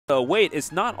Wait,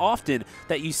 it's not often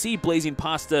that you see Blazing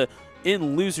Pasta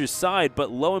in loser's side,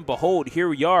 but lo and behold, here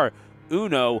we are.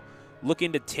 Uno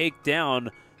looking to take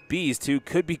down Beast, who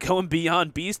could be going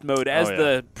beyond Beast mode, as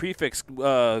the prefix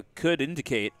could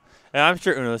indicate. And I'm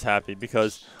sure Uno's happy,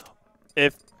 because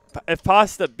if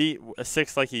Pasta beat a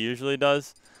 6 like he usually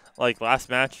does, like last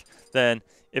match, then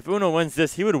if Uno wins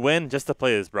this, he would win just to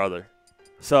play his brother.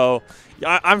 So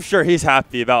I'm sure he's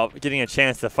happy about getting a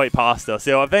chance to fight Pasta.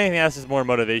 So if anything, that's just more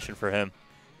motivation for him.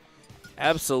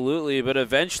 Absolutely, but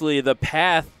eventually the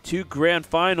path to Grand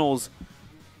Finals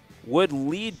would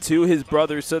lead to his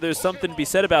brother, so there's something to be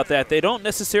said about that. They don't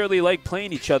necessarily like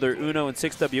playing each other, Uno and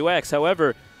 6WX.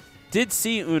 However, did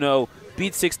see Uno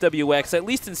beat 6WX, at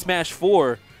least in Smash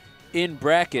 4, in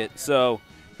bracket. So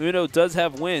Uno does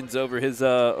have wins over his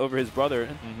brother.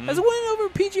 Has a win over a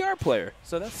PGR player,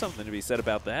 so that's something to be said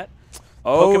about that.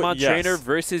 Pokemon Trainer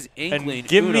versus Inkling. And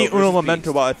give me Uno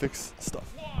Memento while I fix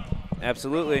stuff.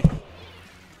 Absolutely.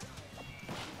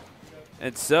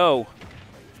 And so,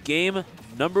 game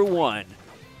number 1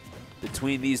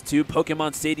 between these two.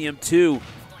 Pokemon Stadium 2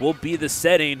 will be the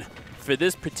setting for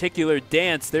this particular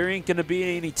dance. There ain't going to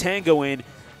be any tangoing.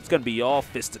 It's going to be all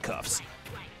fisticuffs.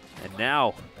 And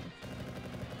now,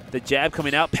 the jab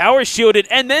coming out, power shielded,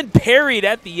 and then parried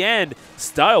at the end.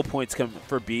 Style points come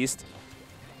for Beast.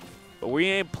 But we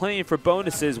ain't playing for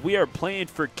bonuses. We are playing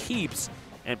for keeps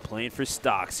and playing for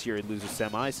stocks here in Loser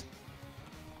Semis.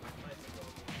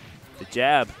 The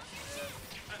jab.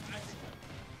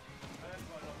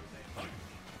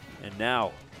 And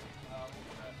now,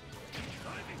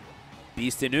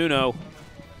 Beast and Uno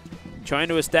trying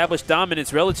to establish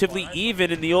dominance, relatively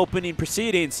even in the opening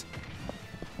proceedings.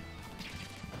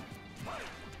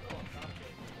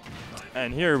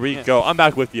 And here we go. I'm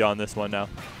back with you on this one now.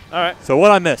 All right. So what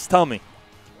I missed, tell me.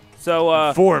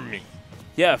 So for me.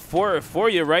 Yeah, for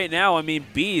you right now. I mean,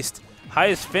 Beast,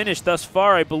 highest finish thus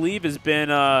far, I believe, has been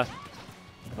what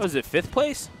was it, 5th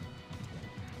place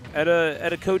at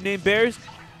a codename Bears.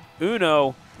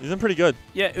 Uno, he's been pretty good.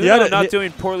 Yeah, Uno not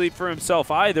doing poorly for himself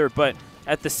either, but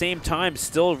at the same time,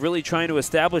 still really trying to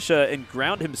establish and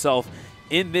ground himself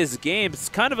in this game. It's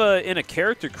kind of in a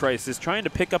character crisis, trying to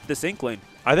pick up this Inkling.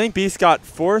 I think Beast got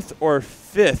 4th or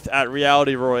 5th at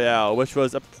Reality Royale, which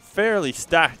was a fairly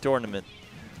stacked tournament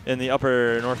in the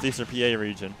upper northeastern PA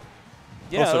region.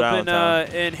 Yeah,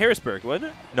 up in Harrisburg,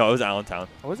 wasn't it? No, it was Allentown.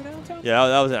 Oh, was it Allentown? Yeah,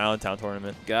 that was an Allentown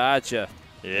tournament. Gotcha.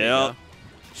 Yeah.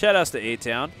 Shout outs to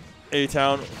A-Town.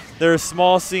 A-Town. They're a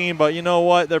small scene, but you know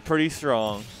what? They're pretty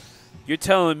strong. You're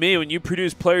telling me when you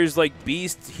produce players like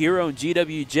Beast, Hero, and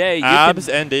GWJ, Abs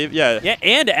and Dave, yeah,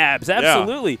 and Abs,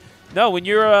 absolutely. Yeah. No,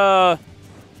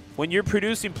 when you're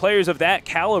producing players of that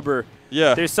caliber,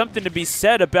 there's something to be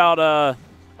said about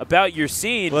your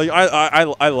scene. Like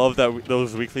I love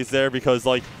those weeklies there, because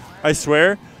like I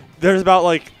swear there's about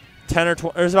like 10 or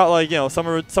 20. There's about like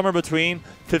somewhere between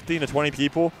 15 to 20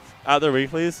 people at their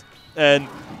weeklies, and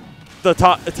the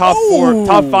top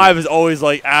 5 is always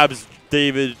like Abs,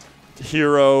 David,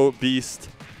 Hero, Beast.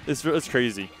 It's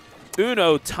crazy.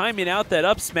 Uno timing out that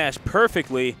up smash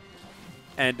perfectly,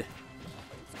 and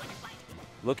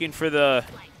looking for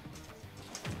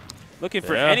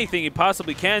anything he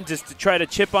possibly can just to try to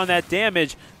chip on that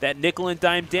damage, that nickel and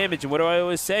dime damage. And what do I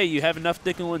always say? You have enough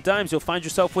nickel and dimes, you'll find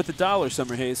yourself with $1,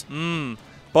 Summer Haze.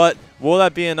 But will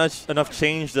that be enough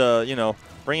change to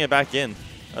bring it back in?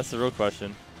 That's the real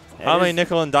question. How many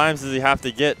nickel and dimes does he have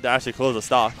to get to actually close a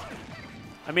stock?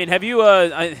 I mean, have you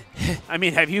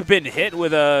have you been hit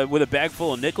with a bag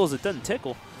full of nickels? It doesn't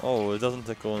tickle. Oh, it doesn't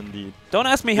tickle indeed. Don't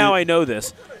ask me how I know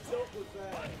this.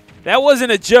 That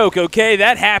wasn't a joke, okay?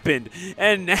 That happened.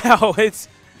 And now it's...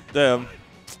 Damn.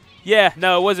 Yeah,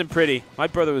 no, it wasn't pretty. My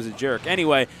brother was a jerk.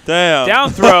 Anyway. Damn. Down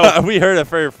throw. We heard it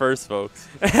for your first, folks.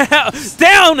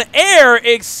 Down air,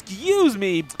 excuse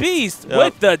me, Beast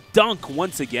with the dunk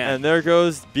once again. And there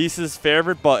goes Beast's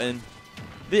favorite button,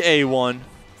 the A1.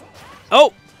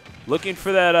 Oh, looking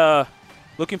for that,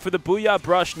 looking for the Booyah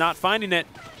brush, not finding it.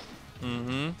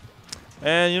 And,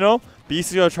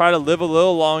 Beast is going to try to live a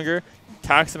little longer,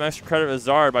 tax some extra credit with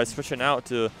Zard by switching out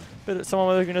to someone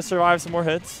where they're going to survive some more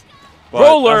hits. But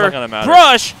roller, that's not gonna matter.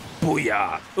 Brush,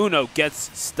 Booyah. Uno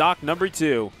gets stock number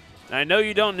 2. I know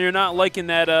you're not liking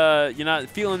that, you're not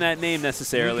feeling that name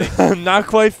necessarily. I'm not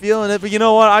quite feeling it, but you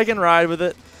know what? I can ride with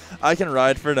it. I can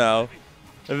ride for now.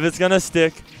 If it's going to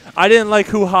stick. I didn't like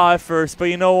hoo-ha at first, but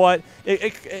you know what?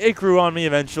 It grew on me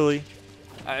eventually.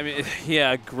 I mean,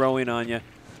 yeah, growing on you.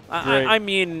 I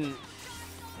mean,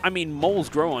 moles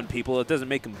grow on people. It doesn't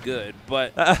make them good,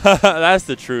 but that's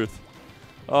the truth.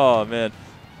 Oh man,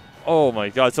 oh my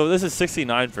God. So this is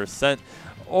 69%.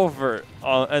 over.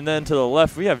 And then to the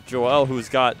left, we have Joel, who's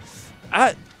got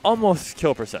at almost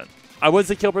kill percent. I would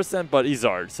say kill percent, but he's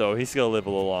Zard, so he's going to live a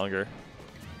little longer.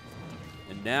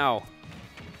 And now,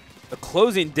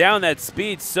 closing down that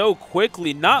speed so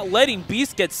quickly, not letting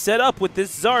Beast get set up with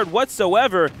this Zard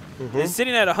whatsoever. Is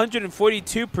sitting at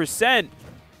 142%.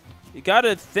 You got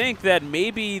to think that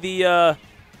maybe the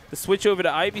switch over to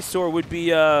Ivysaur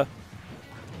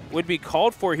would be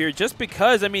called for here, just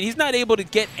because, I mean, he's not able to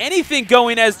get anything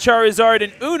going as Charizard,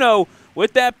 and Uno,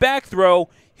 with that back throw,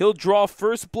 he'll draw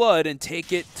first blood and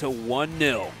take it to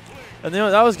 1-0. And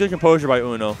that was good composure by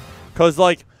Uno. Because,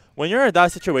 like, when you're in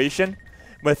that situation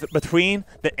between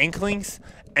the Inklings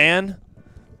and,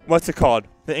 what's it called?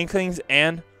 The Inklings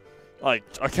and, like,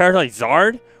 a character like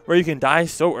Zard, where you can die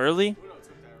so early,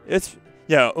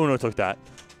 Uno took that.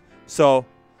 So,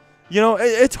 you know,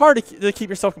 it's hard to keep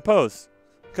yourself composed.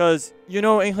 Because, you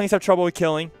know, Inklings have trouble with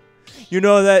killing. You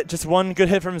know that just one good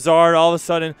hit from Zard, all of a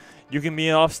sudden, you can be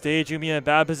off stage, you can be in a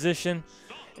bad position.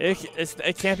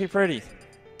 It can't be pretty.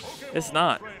 It's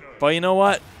not. But you know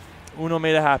what? Uno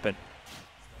made it happen.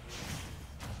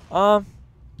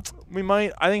 We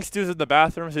might. I think Stu's in the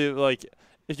bathroom, so like,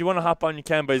 if you want to hop on, you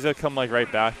can. But he's gonna come like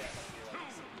right back.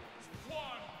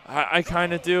 I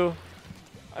kind of do.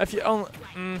 If you only,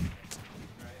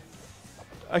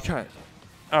 I kind.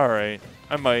 All right,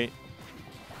 I might.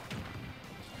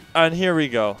 And here we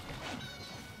go.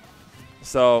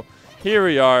 So here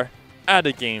we are at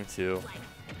a game 2.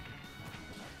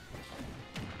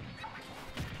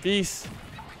 Beast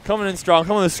coming in strong,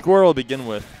 coming with a Squirrel to begin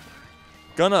with.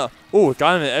 Got him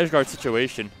in an edge guard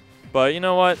situation. But you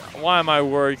know what? Why am I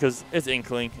worried? Because it's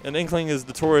Inkling. And Inkling is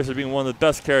notorious for being one of the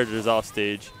best characters off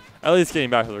stage. At least getting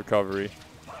back to the recovery.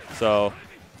 So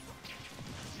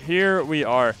here we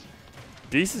are.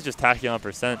 Beast is just tacking on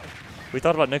percent. We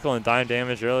thought about nickel and dime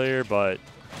damage earlier, but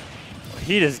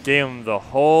he just gave him the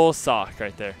whole sock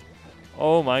right there.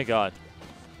 Oh my god.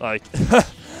 Like,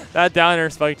 that down air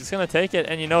spike just going to take it.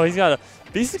 And you know,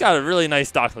 Beast has got a really nice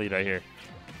stock lead right here.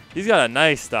 He's got a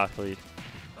nice stock lead.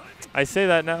 I say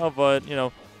that now, but, you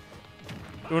know,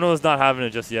 Uno's not having it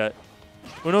just yet.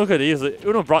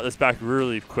 Uno brought this back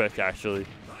really quick, actually.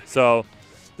 So,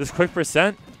 this quick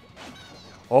percent.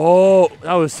 Oh,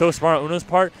 that was so smart on Uno's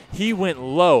part. He went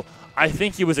low. I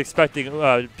think he was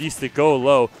expecting Beast to go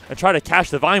low and try to catch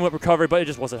the Vine Whip recovery, but it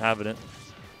just wasn't having it.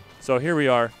 So here we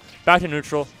are, back to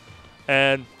neutral.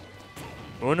 And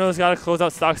Uno's got to close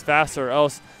out stocks fast, or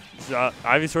else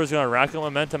Ivysaur is going to rack up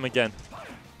momentum again.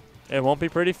 It won't be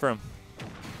pretty for him.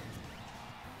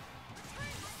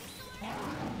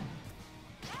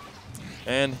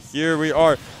 And here we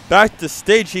are. Back to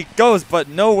stage he goes, but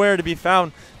nowhere to be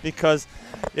found because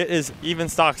it is even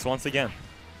stocks once again.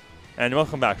 And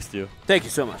welcome back, Stu. Thank you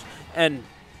so much. And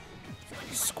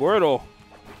Squirtle,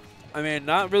 I mean,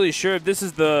 not really sure if this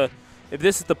is the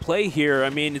play here. I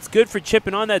mean, it's good for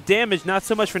chipping on that damage, not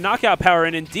so much for knockout power.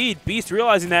 And indeed, Beast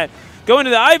realizing that, going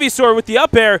to the Ivysaur with the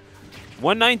up air.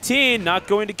 119, not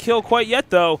going to kill quite yet,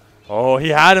 though. Oh, he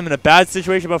had him in a bad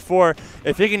situation before.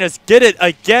 If he can just get it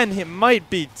again, it might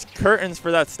be curtains for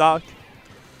that stock.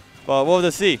 But we'll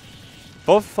just see.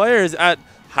 Both players at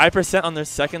high percent on their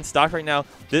second stock right now.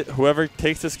 Whoever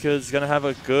takes this is going to have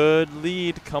a good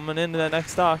lead coming into that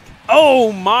next stock.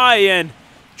 Oh, my, and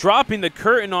dropping the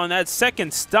curtain on that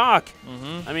second stock.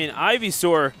 I mean,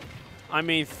 Ivysaur, I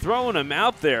mean, throwing him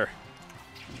out there.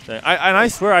 I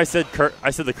swear I said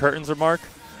the curtains remark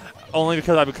only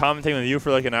because I've been commentating with you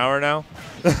for like an hour now.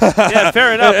 Yeah,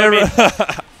 fair enough. I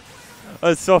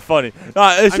mean, it's so funny.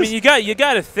 I mean, you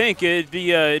got to think it'd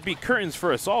be curtains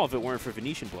for us all if it weren't for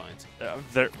Venetian blinds.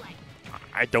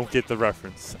 I don't get the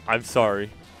reference. I'm sorry.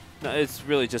 No, it's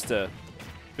really just a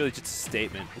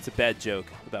statement. It's a bad joke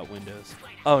about windows.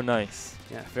 Oh, nice.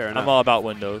 Yeah, fair enough. I'm all about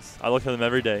windows. I look at them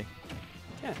every day.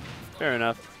 Yeah, fair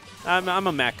enough. I'm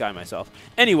a Mac guy myself.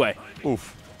 Anyway,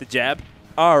 oof, the jab.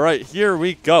 All right, here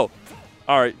we go.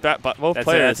 All right, both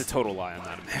players. That's a total lie. I'm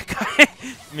not a Mac guy.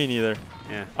 Me neither.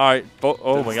 Yeah. All right.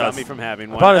 Oh my God. Stop me from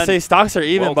having one. I'm about to say stocks are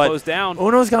even, but closed down.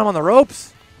 Uno's got him on the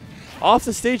ropes. Off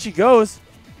the stage he goes.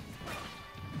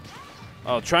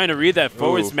 Oh, trying to read that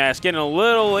forward smash, getting a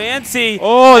little antsy.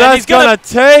 Oh, that's gonna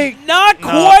take. Not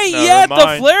quite yet.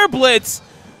 The flare blitz.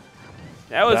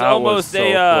 That was almost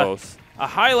so close. A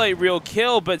highlight reel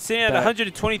kill, but sitting at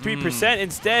 123%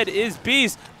 instead is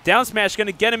Beast. Down smash going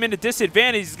to get him into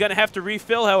disadvantage. He's going to have to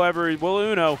refill, however, will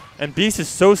Uno. And Beast is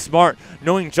so smart,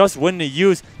 knowing just when to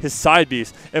use his side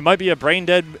Beast. It might be a brain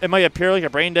dead. It might appear like a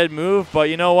brain dead move, but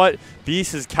you know what?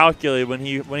 Beast is calculated when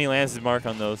he lands his mark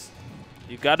on those.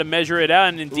 You got to measure it out,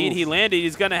 and indeed he landed.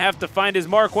 He's going to have to find his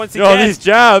mark once Yo, again. these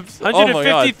jabs.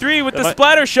 153 with the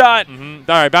splatter shot. All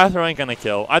right, back throw ain't going to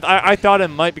kill. I thought it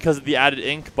might because of the added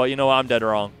ink, but you know what? I'm dead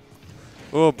wrong.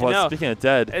 Oh, but speaking of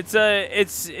dead.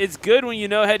 It's good when you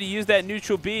know how to use that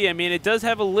neutral B. I mean, it does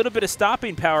have a little bit of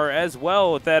stopping power as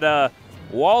well with that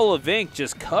wall of ink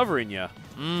just covering you.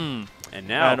 And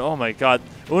now. And oh my God,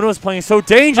 Uno's playing so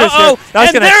dangerous here.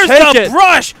 That's and there's the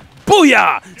brush.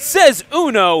 Booyah, says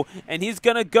Uno, and he's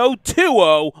going to go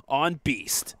 2-0 on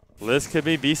Beast. This could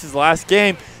be Beast's last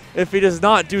game if he does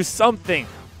not do something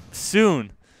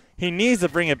soon. He needs to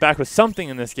bring it back with something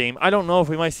in this game. I don't know if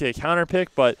we might see a counter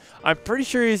pick, but I'm pretty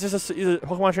sure he's just he's a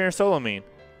Pokemon Trainer solo main.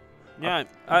 Yeah,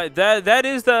 that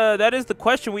is the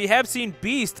question. We have seen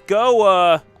Beast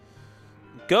go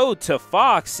to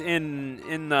Fox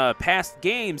in past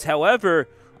games. However,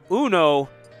 Uno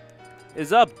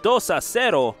is up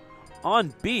 2-0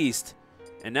 on Beast,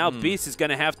 and now Beast is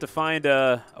going to have to find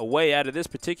a way out of this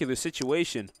particular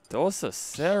situation.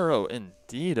 2-0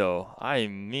 indeedo. I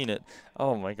mean it.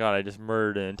 Oh my God, I just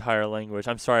murdered an entire language.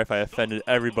 I'm sorry if I offended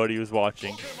everybody who's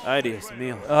watching. Ay Dios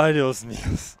mío. Ay Dios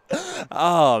mío.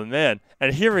 Oh man.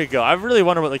 And here we go. I really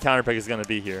wonder what the counter pick is going to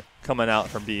be here coming out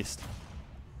from Beast.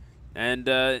 And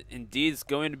indeed, it's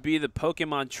going to be the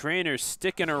Pokemon Trainer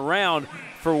sticking around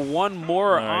for one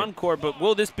more encore. But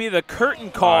will this be the curtain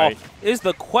call is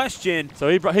the question. So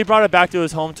he brought it back to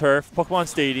his home turf, Pokemon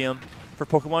Stadium, for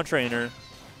Pokemon Trainer.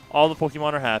 All the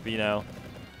Pokemon are happy now.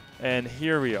 And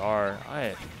here we are.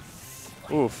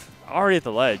 Oof. Already at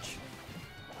the ledge.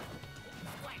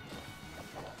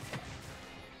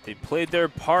 They played their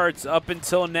parts up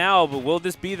until now, but will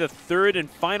this be the third and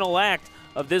final act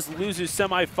of this loser's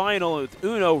semifinal with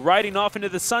Uno riding off into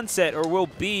the sunset, or will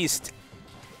Beast,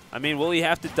 I mean, will he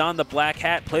have to don the black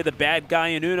hat, play the bad guy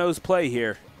in Uno's play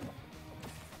here?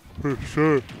 For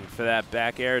sure. For that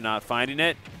back air, not finding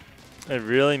it. It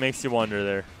really makes you wonder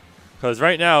there. Because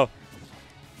right now,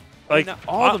 like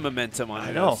all the momentum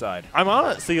on the outside. I'm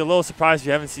honestly a little surprised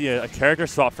you haven't seen a character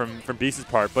swap from Beast's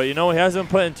part. But, you know, he hasn't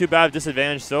been put in too bad of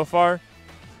disadvantage so far.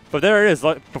 But there it is,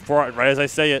 right as I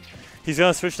say it. He's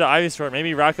going to switch to Ivysaur,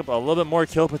 maybe rack up a little bit more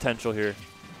kill potential here.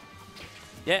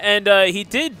 Yeah, and he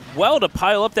did well to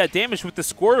pile up that damage with the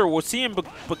Squirtle. We'll see him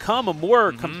become a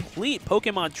more complete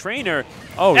Pokemon Trainer.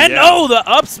 The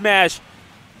up smash,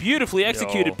 beautifully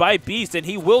executed by Beast, and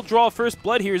he will draw first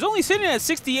blood here. He's only sitting at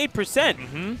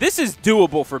 68%. This is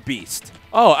doable for Beast.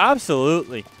 Oh,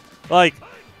 absolutely. Like,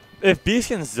 if Beast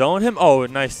can zone him,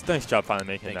 nice job finally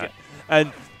making that.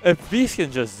 And if Beast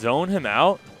can just zone him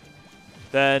out,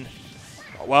 then,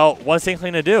 well, what's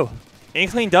Inkling to do?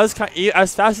 Inkling does,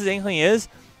 as fast as Inkling is,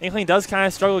 Inkling does kind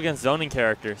of struggle against zoning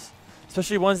characters,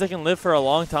 especially ones that can live for a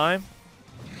long time.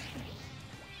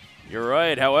 You're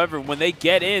right. However, when they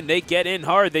get in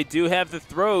hard. They do have the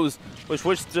throws,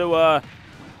 which to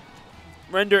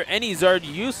render any Zard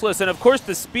useless. And, of course,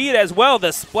 the speed as well.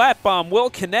 The Splat Bomb will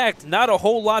connect. Not a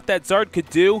whole lot that Zard could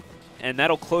do. And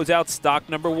that'll close out stock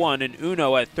number 1. And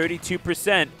Uno at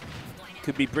 32%.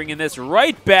 Could be bringing this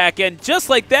right back, and just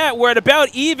like that, we're at about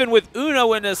even with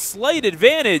Uno in a slight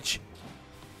advantage.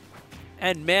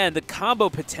 And man, the combo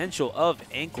potential of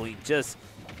Inkling just,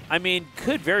 I mean,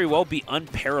 could very well be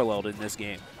unparalleled in this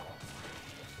game.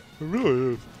 It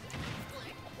really is.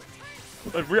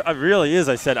 It really is,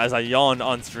 I said as I yawned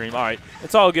on stream. All right.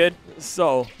 It's all good.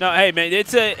 So. No, hey, man,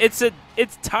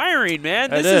 it's tiring, man.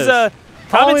 This is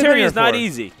commentary is not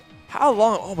easy. How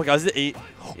long? Oh, my God. Is it 8?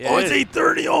 Yeah, it's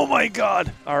 8:30. Oh, my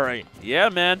God. All right. Yeah,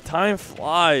 man. Time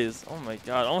flies. Oh, my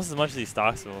God. Almost as much as these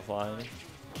stocks will fly.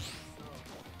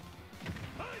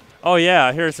 Oh, yeah.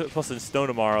 I hear it's supposed to snow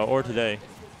tomorrow or today.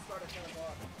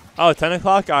 Oh, 10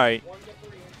 o'clock? All right.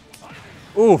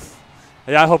 Oof.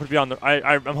 Yeah, I hope to be on the.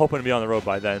 I'm hoping to be on the road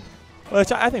by then,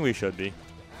 which I think we should be.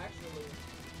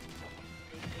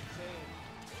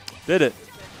 Did it?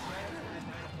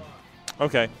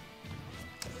 Okay.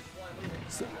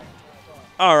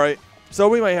 All right. So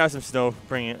we might have some snow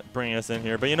bringing us in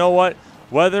here, but you know what?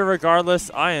 Weather regardless,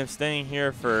 I am staying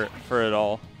here for it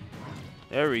all.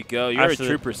 There we go. You're a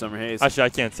trooper, Summer Haze. Actually, I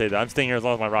can't say that. I'm staying here as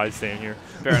long as my ride's staying here.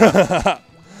 Fair enough.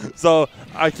 So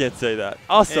I can't say that.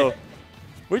 Also.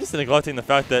 We're just neglecting the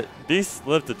fact that Beast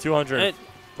lived to 200,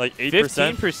 like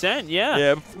 8%. 15%, yeah.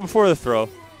 Yeah, before the throw.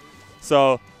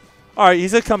 So, all right,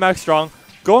 he's going to come back strong.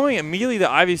 Going immediately to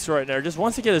Ivysaur right there. Just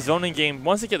wants to get a zoning game,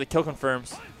 wants to get the kill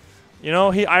confirms. You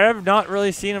know, I have not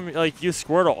really seen him like use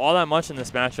Squirtle all that much in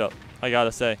this matchup, I got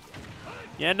to say.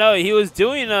 Yeah, no, he was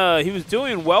doing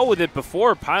well with it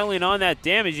before, piling on that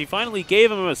damage. He finally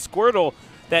gave him a Squirtle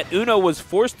that Uno was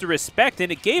forced to respect,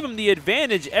 and it gave him the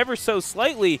advantage ever so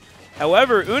slightly.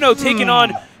 However, Uno taking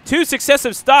on 2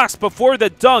 successive stocks before the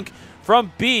dunk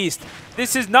from Beast.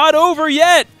 This is not over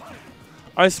yet.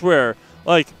 I swear,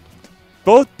 like,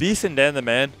 both Beast and Dan the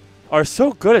Man are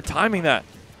so good at timing that.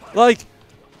 Like,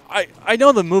 I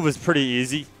know the move is pretty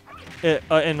easy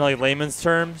in like layman's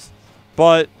terms,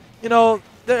 but, you know,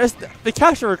 there's the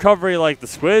catch and recovery like the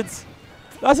squids,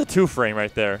 that's a 2-frame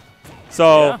right there.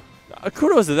 So,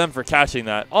 kudos to them for catching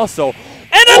that. Also,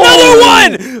 and another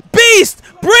one! Beast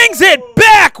brings it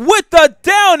back with the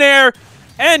down air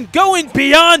and going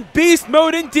beyond beast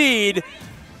mode indeed.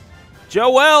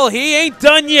 Joel, he ain't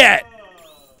done yet.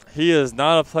 He is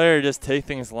not a player to just take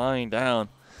things lying down.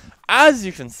 As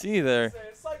you can see there.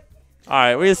 All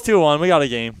right, it's 2-1. We got a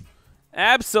game.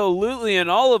 Absolutely, and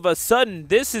all of a sudden,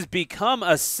 this has become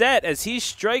a set as he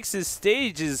strikes his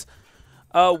stages.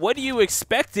 What are you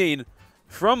expecting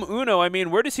from Uno? I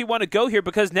mean, where does he want to go here?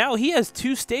 Because now he has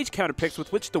 2 stage counter picks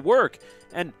with which to work.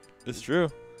 And it's true.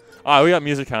 All right, we got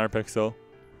music counter picks, though.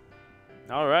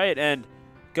 All right, and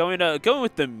going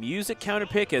with the music counter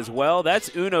pick as well.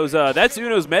 That's Uno's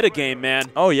metagame,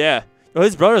 man. Oh yeah, well,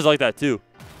 his brother's like that too.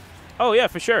 Oh yeah,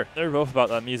 for sure. They're both about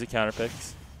that music counter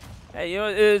picks. Hey, you know,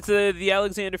 it's the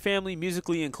Alexander family,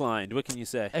 musically inclined. What can you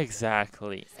say?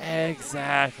 Exactly. And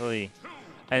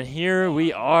here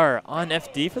we are on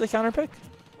FD for the counter pick.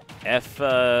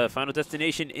 Final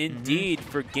Destination indeed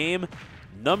for game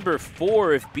number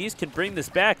 4. If Beast can bring this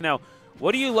back now.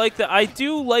 What do you like? I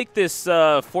do like this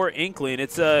for Inkling.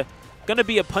 It's going to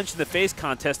be a punch in the face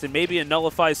contest, and maybe it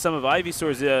nullifies some of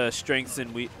Ivysaur's strengths,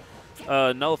 and we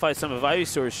nullify some of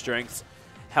Ivysaur's strengths.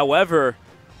 However,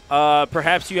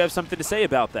 perhaps you have something to say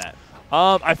about that.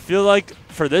 I feel like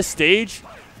for this stage,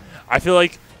 I feel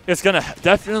like it's going to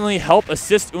definitely help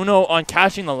assist Uno on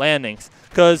catching the landings,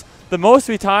 because most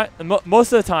of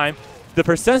the time, the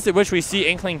percents at which we see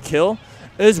Inkling kill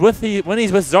is when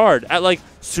he's with Zard at like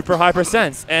super high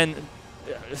percents, and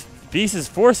Beast is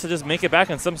forced to just make it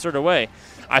back in some sort of way.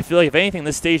 I feel like if anything,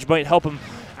 this stage might help him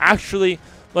actually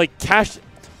like catch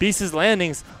Beast's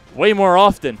landings way more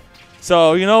often.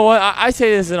 So you know what? I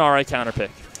say this is an alright counter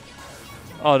pick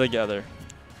altogether.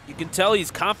 You can tell he's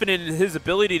confident in his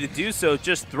ability to do so,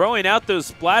 just throwing out those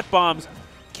splat bombs,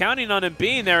 counting on him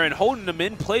being there and holding him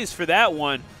in place for that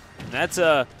one. And that's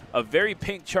a very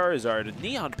pink Charizard, a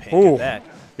neon pink at that.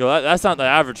 Yo, that's not the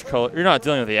average color. You're not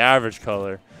dealing with the average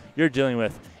color. You're dealing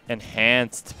with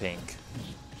enhanced pink.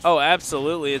 Oh,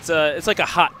 absolutely. It's like a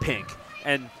hot pink.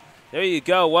 And there you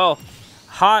go. Well,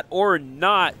 hot or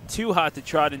not, too hot to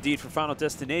trot indeed for Final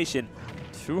Destination.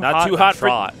 Not too hot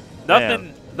for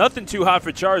nothing too hot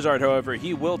for Charizard, however.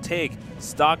 He will take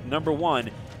stock number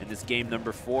 1 in this game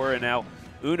number 4. And now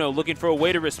Uno looking for a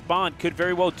way to respond. Could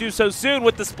very well do so soon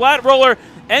with the splat roller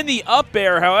and the up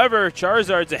air. However,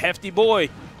 Charizard's a hefty boy.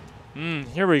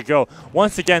 Here we go.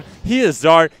 Once again, he is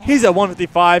Zard. He's at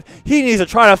 155. He needs to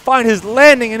try to find his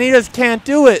landing, and he just can't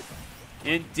do it.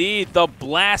 Indeed, the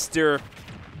blaster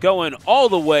going all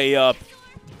the way up.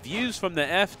 Views from the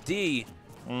FD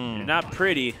are not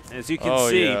pretty, as you can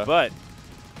see, but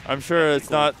I'm sure it's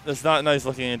not nice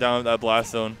looking down at that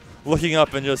blast zone. Looking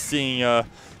up and just seeing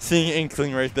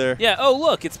Inkling right there. Yeah, oh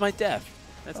look, it's my death.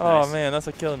 That's nice. Oh man, that's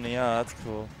what killed me. Yeah, that's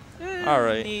cool. All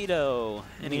right. Neato.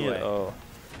 Anyway. Neato.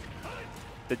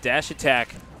 The dash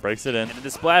attack. Breaks it in. And the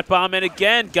splat bomb, and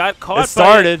again, got caught. It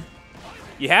started.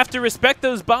 You have to respect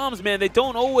those bombs, man. They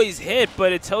don't always hit,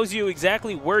 but it tells you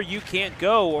exactly where you can't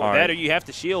go, or or you have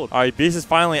to shield. All right, Beast is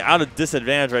finally out of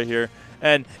disadvantage right here.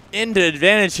 And into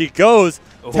advantage he goes.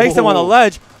 Takes him on the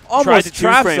ledge. Almost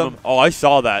traps him. Oh, I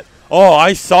saw that. Oh,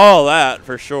 I saw that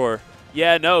for sure.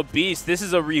 Yeah, no, Beast. This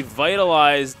is a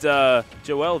revitalized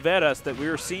Joel Veras that we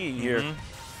were seeing here.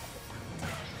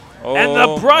 Oh, and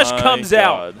the brush comes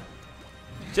out.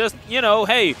 Just, you know,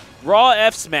 hey, raw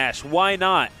F smash. Why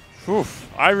not? Oof.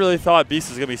 I really thought Beast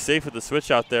was going to be safe with the switch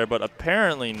out there, but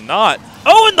apparently not.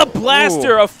 Oh, and the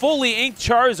blaster, a fully inked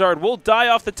Charizard will die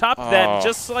off the top of that,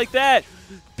 just like that.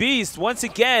 Beast, once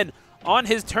again, on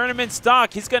his tournament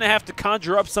stock, he's going to have to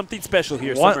conjure up something special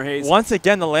here, Summer Haze. Once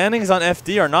again, the landings on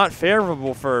FD are not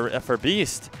favorable for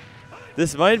Beast.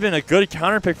 This might have been a good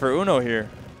counter pick for Uno here.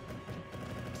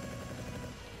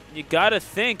 You got to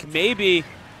think maybe,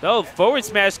 forward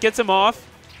smash gets him off.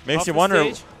 Makes you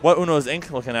wonder what Uno's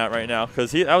ink looking at right now,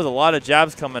 because that was a lot of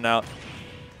jabs coming out.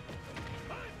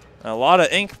 And a lot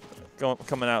of ink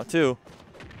coming out, too.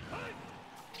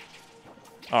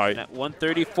 All right. At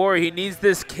 134, he needs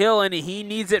this kill, and he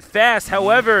needs it fast.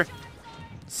 However,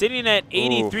 sitting at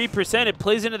 83%, it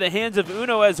plays into the hands of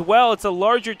Uno as well. It's a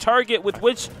larger target with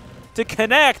which to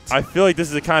connect. I feel like this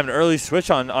is a kind of an early switch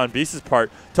on Beast's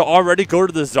part to already go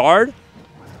to the Zard.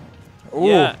 Ooh.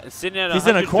 Yeah, sitting at He's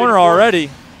in a 134. corner already.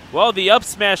 Well, the up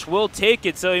smash will take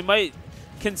it, so he might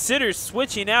consider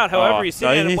switching out. However, he's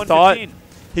sitting at 115.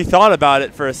 He thought about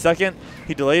it for a second.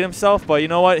 He delayed himself, but you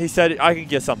know what? He said, I can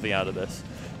get something out of this.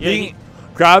 Yeah, he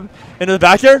grab into the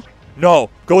back air? No.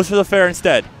 Goes for the fair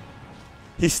instead.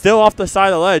 He's still off the side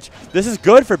of the ledge. This is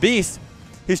good for Beast.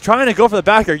 He's trying to go for the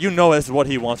back air. You know this is what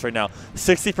he wants right now.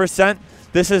 60%.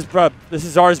 This is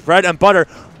Czar's bread and butter.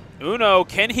 Uno,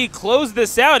 can he close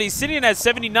this out? He's sitting at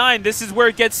 79. This is where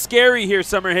it gets scary here,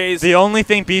 Summer Hayes. The only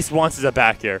thing Beast wants is a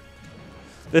back air.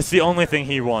 This is the only thing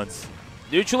he wants.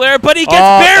 Neutral air, but he gets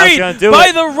buried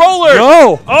by the roller.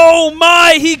 No. Oh,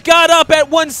 my. He got up at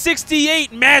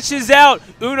 168, mashes out.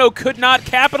 Uno could not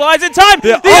capitalize in time.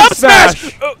 The up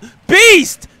smash.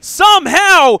 Beast,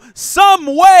 somehow, some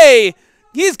way,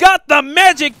 he's got the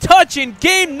magic touch in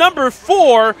game number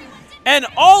 4, and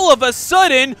all of a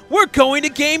sudden, we're going to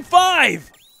game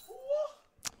 5.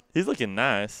 He's looking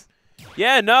nice.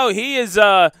 Yeah, no, he is,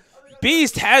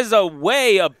 Beast has a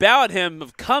way about him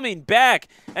of coming back,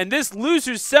 and this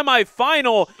loser's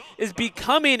semifinal is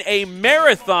becoming a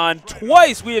marathon.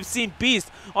 Twice we have seen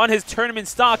Beast on his tournament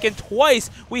stock, and twice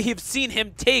we have seen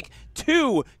him take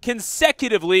 2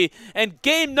 consecutively. And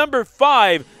game number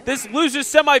 5, this loser's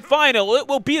semifinal, it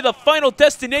will be the final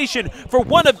destination for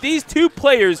one of these 2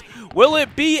 players. Will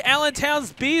it be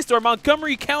Allentown's Beast or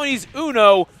Montgomery County's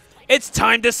Uno? It's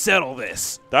time to settle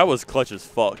this. That was clutch as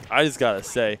fuck. I just gotta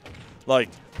say. Like,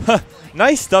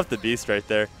 nice stuff to Beast right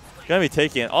there. Gonna be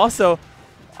taking it. Also,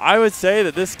 I would say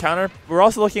that this counter, we're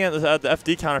also looking at the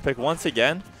FD counter pick once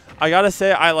again. I gotta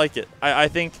say, I like it. I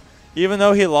think even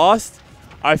though he lost,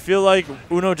 I feel like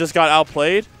Uno just got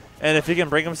outplayed. And if he can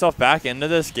bring himself back into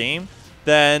this game,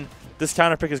 then this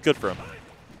counter pick is good for him.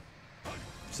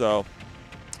 So,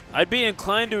 I'd be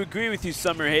inclined to agree with you,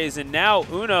 Summer Hayes. And now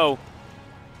Uno,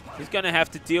 he's gonna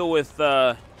have to deal with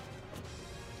some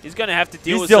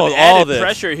added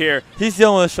pressure here. He's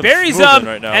dealing with some buries smoothing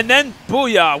right now. And then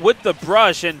Booyah with the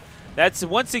brush, and that's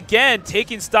once again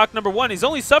taking stock number 1. He's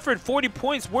only suffered 40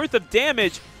 points worth of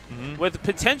damage with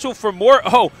potential for more.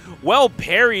 Oh, well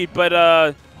parried,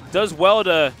 but does well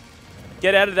to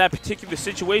get out of that particular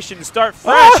situation and start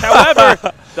fresh.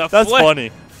 However, that's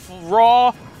funny.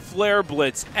 Raw flare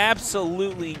blitz,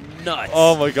 absolutely nuts.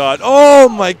 Oh my god. Oh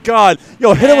my god.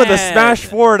 Yo, hit him with a smash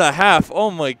 4.5.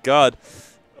 Oh my god.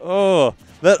 Oh,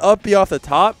 that up B off the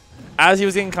top as he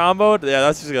was getting comboed. Yeah,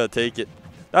 that's just going to take it.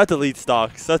 That's elite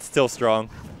stocks. That's still strong.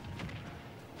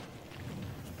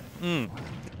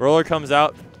 Roller comes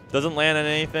out. Doesn't land on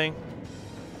anything.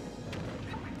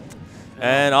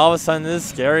 And all of a sudden, this is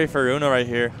scary for Uno right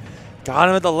here. Got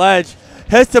him at the ledge.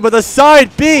 Hits him with a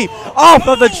side B. Off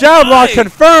of the jab block.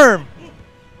 Confirm.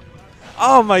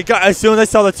 Oh my god. As soon as I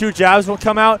saw the 2 jabs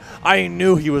come out, I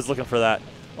knew he was looking for that.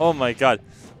 Oh my god.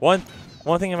 One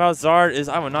thing about Zard is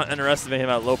I would not underestimate him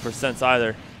at low percents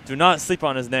either. Do not sleep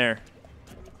on his nair.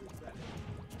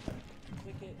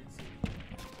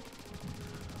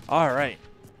 All right.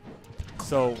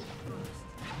 So.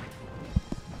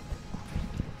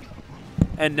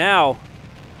 And now.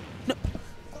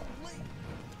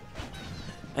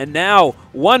 And now,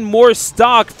 one more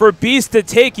stock for Beast to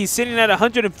take. He's sitting at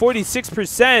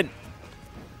 146%.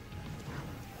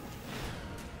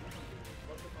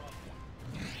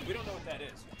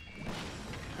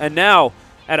 And now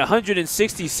at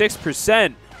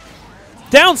 166%.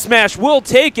 Down smash will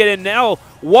take it, and now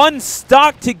 1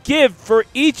 stock to give for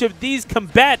each of these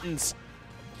combatants.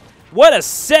 What a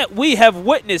set we have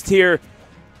witnessed here.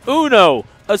 Uno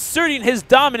asserting his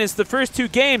dominance the first 2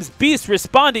 games. Beast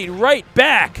responding right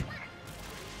back.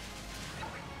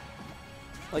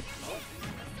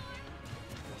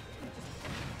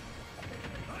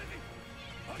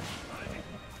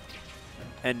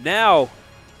 And now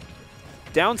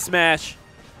down smash.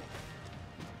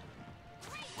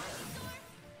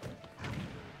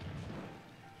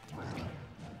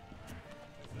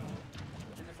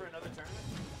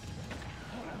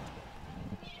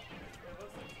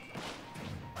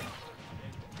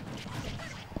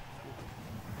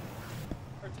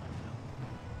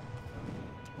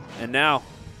 And now.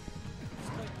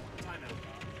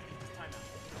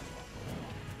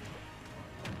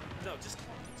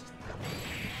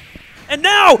 And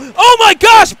now, oh my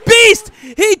gosh, Beast!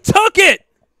 He took it!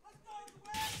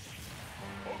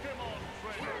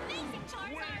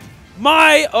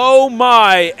 My, oh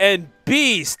my, and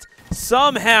Beast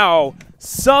somehow,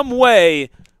 some way,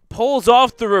 pulls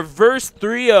off the reverse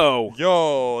 3-0.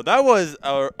 Yo, that was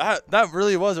that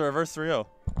really was a reverse 3-0.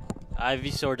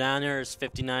 Ivysaur down there is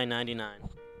 59.99.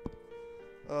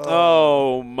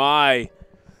 Oh my.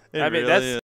 It I mean, really that's is.